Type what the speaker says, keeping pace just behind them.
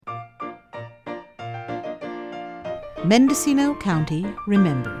Mendocino County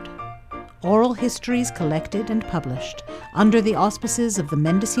Remembered. Oral histories collected and published under the auspices of the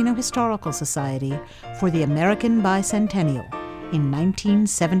Mendocino Historical Society for the American Bicentennial in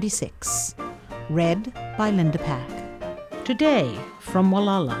 1976. Read by Linda Pack. Today, from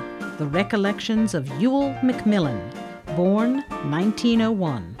Gualala, the recollections of Ewell McMillen, born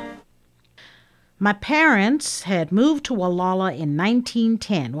 1901. My parents had moved to Gualala in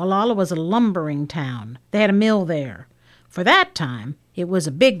 1910. Gualala was a lumbering town. They had a mill there. For that time, it was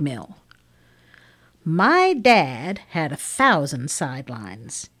a big mill. My dad had 1,000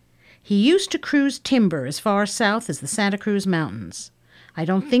 sidelines. He used to cruise timber as far south as the Santa Cruz Mountains. I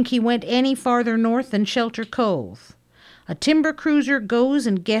don't think he went any farther north than Shelter Cove. A timber cruiser goes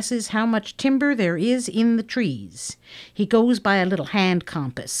and guesses how much timber there is in the trees. He goes by a little hand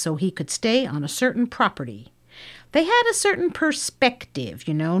compass so he could stay on a certain property. They had a certain perspective,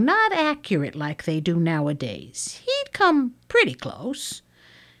 not accurate like they do nowadays. He'd come pretty close.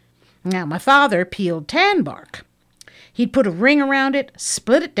 Now, my father peeled tan bark. He'd put a ring around it,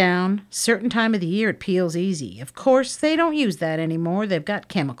 split it down. Certain time of the year it peels easy. Of course, they don't use that anymore. They've got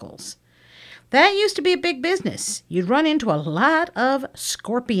chemicals. That used to be a big business. You'd run into a lot of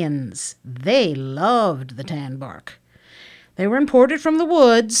scorpions. They loved the tan bark. They were imported from the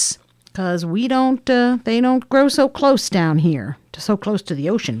woods, because they don't grow so close down here, so close to the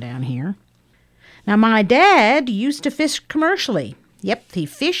ocean down here. Now, my dad used to fish commercially. Yep, he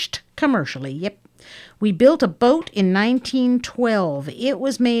fished commercially, yep. We built a boat in 1912. It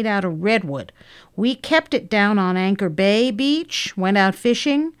was made out of redwood. We kept it down on Anchor Bay Beach, went out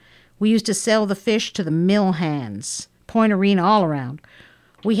fishing. We used to sell the fish to the mill hands, Point Arena all around.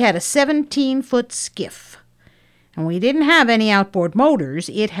 We had a 17-foot skiff. And we didn't have any outboard motors.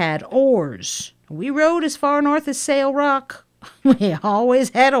 It had oars. We rode as far north as Sail Rock. We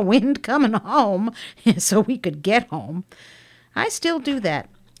always had a wind coming home so we could get home. I still do that.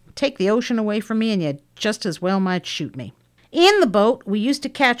 Take the ocean away from me and you just as well might shoot me. In the boat, we used to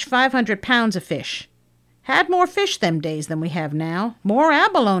catch 500 pounds of fish. Had more fish them days than we have now. More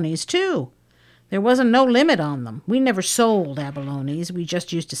abalones, too. There wasn't no limit on them. We never sold abalones. We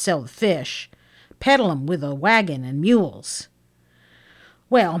just used to sell the fish. Peddle 'em with a wagon and mules.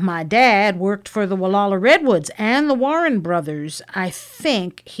 Well, my dad worked for the Gualala Redwoods and the Warren Brothers. I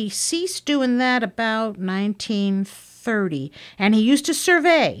think he ceased doing that about 1930, and he used to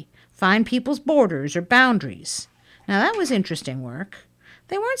survey, find people's borders or boundaries. Now, that was interesting work.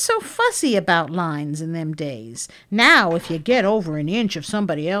 They weren't so fussy about lines in them days. Now, if you get over an inch of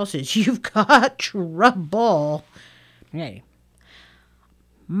somebody else's, you've got trouble. Hey.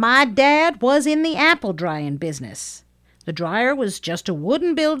 My dad was in the apple drying business. The dryer was just a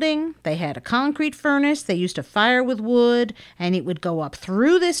wooden building. They had a concrete furnace. They used to fire with wood, and it would go up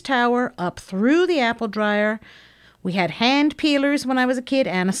through this tower, up through the apple dryer. We had hand peelers when I was a kid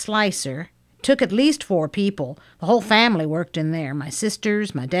and a slicer. Took at least 4 people. The whole family worked in there. My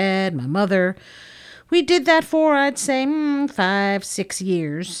sisters, my dad, my mother. We did that for, I'd say, 5-6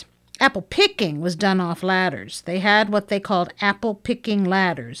 years. Apple picking was done off ladders. They had what they called apple picking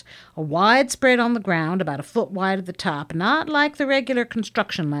ladders, a wide spread on the ground, about a foot wide at the top, not like the regular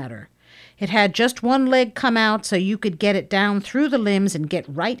construction ladder. It had just one leg come out so you could get it down through the limbs and get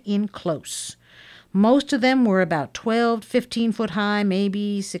right in close. Most of them were about 12, 15 foot high,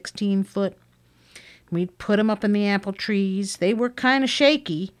 maybe 16 foot. We'd put them up in the apple trees. They were kind of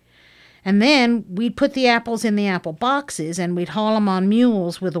shaky. And then we'd put the apples in the apple boxes and we'd haul them on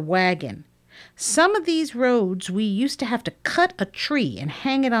mules with a wagon. Some of these roads we used to have to cut a tree and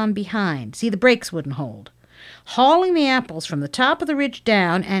hang it on behind. See, the brakes wouldn't hold. Hauling the apples from the top of the ridge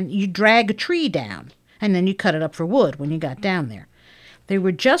down, and you drag a tree down, and then you cut it up for wood when you got down there. They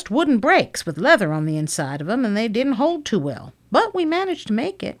were just wooden brakes with leather on the inside of them, and they didn't hold too well. But we managed to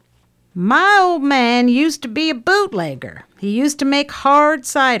make it. My old man used to be a bootlegger. He used to make hard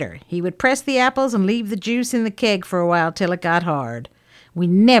cider. He would press the apples and leave the juice in the keg for a while till it got hard. We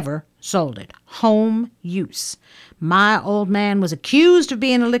never sold it. Home use. My old man was accused of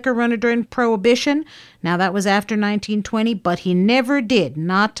being a liquor runner during Prohibition. Now, that was after 1920, but he never did,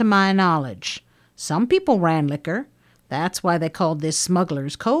 not to my knowledge. Some people ran liquor. That's why they called this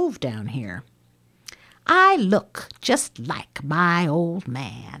Smuggler's Cove down here. I look just like my old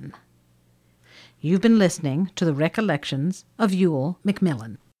man. You've been listening to the recollections of Ewell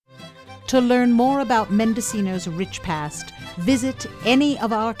McMillen. To learn more about Mendocino's rich past, visit any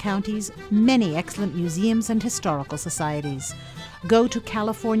of our county's many excellent museums and historical societies. Go to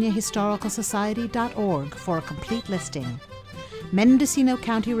californiahistoricalsociety.org for a complete listing. Mendocino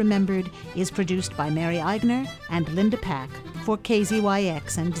County Remembered is produced by Mary Eigner and Linda Pack for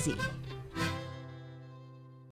KZYX and Z.